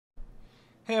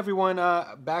Hey everyone,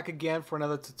 back again for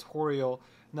another tutorial.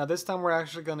 Now this time we're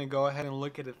actually going to go ahead and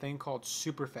look at a thing called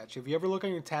SuperFetch. If you ever look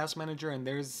on your task manager and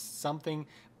there's something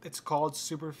that's called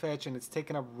SuperFetch and it's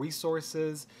taking up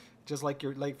resources, just like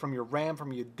from your RAM,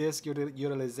 from your disk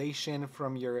utilization,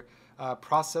 from your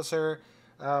processor,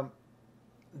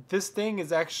 this thing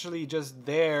is actually just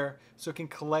there so it can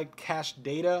collect cache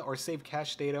data or save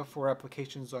cache data for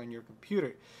applications on your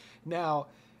computer. Now,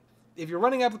 if you're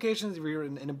running applications, if you're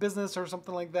in a business or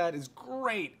something like that, it's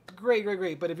great.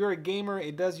 But if you're a gamer,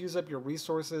 it does use up your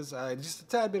resources, just a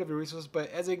tad bit of your resources.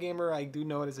 But as a gamer, I do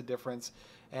notice a difference.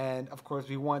 And of course,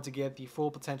 we want to get the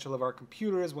full potential of our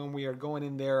computers when we are going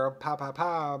in there,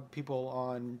 people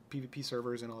on PvP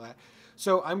servers and all that.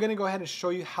 So I'm going to go ahead and show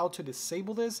you how to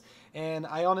disable this. And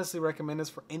I honestly recommend this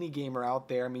for any gamer out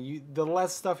there. I mean, the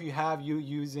less stuff you have, you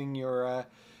using your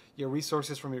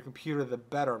resources from your computer, the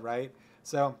better, right?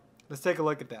 So let's take a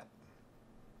look at that.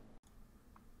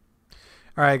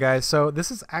 Alright guys, so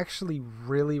this is actually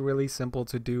really simple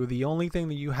to do. The only thing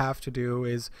that you have to do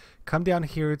is come down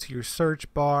here to your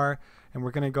search bar and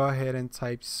we're going to go ahead and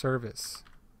type service.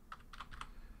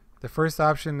 The first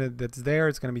option that's there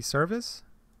is going to be service.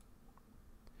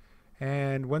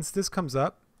 And once this comes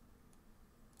up,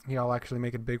 here I'll actually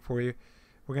make it big for you.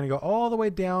 We're going to go all the way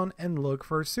down and look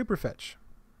for SuperFetch.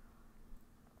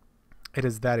 It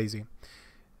is that easy.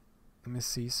 Let me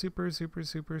see, SuperFetch.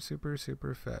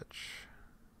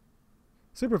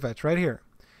 SuperFetch right here.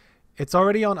 It's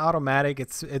already on automatic.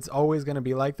 It's always going to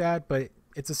be like that, but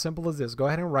it's as simple as this. Go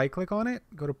ahead and right click on it,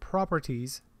 go to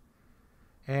properties,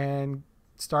 and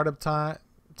startup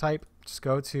type, just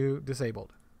go to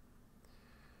disabled.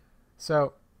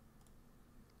 So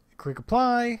click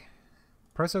apply,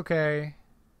 press OK,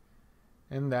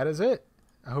 and that is it.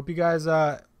 I hope you guys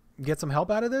get some help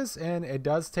out of this, and it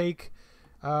does take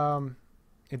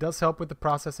it does help with the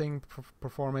processing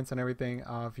performance and everything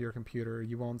of your computer.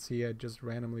 You won't see it just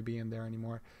randomly being there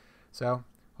anymore. So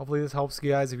hopefully this helps you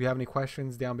guys. If you have any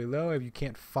questions down below, if you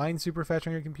can't find SuperFetch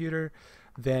on your computer,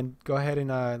 then go ahead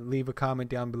and leave a comment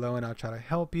down below and I'll try to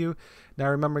help you. Now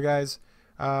remember guys,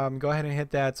 go ahead and hit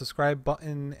that subscribe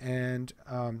button and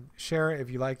share it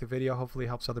if you like the video. Hopefully it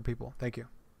helps other people. Thank you.